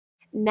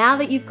Now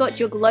that you've got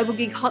your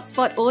GlobalGig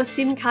hotspot or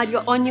SIM card,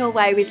 you're on your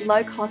way with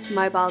low-cost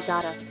mobile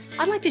data.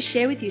 I'd like to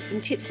share with you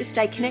some tips to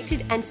stay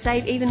connected and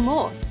save even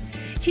more.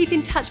 Keep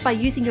in touch by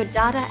using your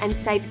data and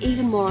save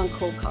even more on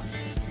call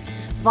costs.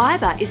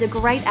 Viber is a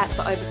great app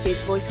for overseas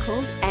voice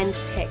calls and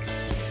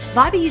text.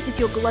 Viber uses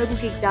your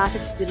GlobalGig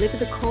data to deliver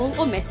the call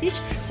or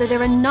message, so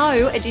there are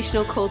no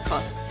additional call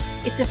costs.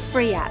 It's a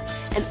free app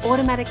and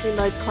automatically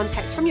loads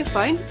contacts from your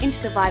phone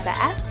into the Viber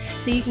app,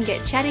 so you can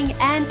get chatting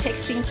and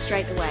texting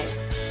straight away.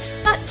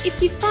 But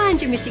if you find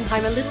you're missing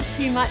home a little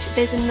too much,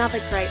 there's another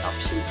great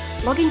option.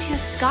 Log into your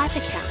Skype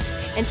account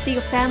and see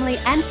your family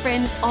and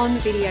friends on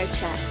video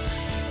chat.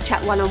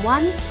 Chat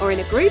one-on-one or in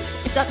a group,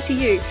 it's up to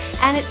you,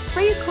 and it's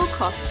free of call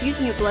costs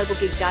using your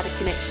GlobalGig data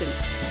connection.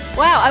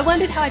 Wow, I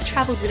wondered how I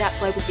travelled without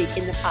GlobalGig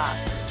in the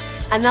past.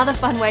 Another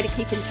fun way to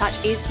keep in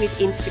touch is with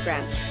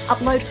Instagram.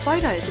 Upload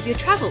photos of your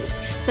travels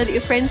so that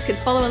your friends can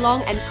follow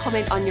along and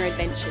comment on your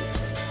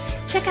adventures.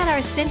 Check out our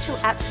Essential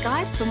Apps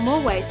Guide for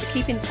more ways to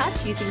keep in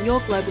touch using your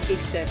GlobalGig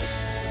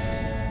service.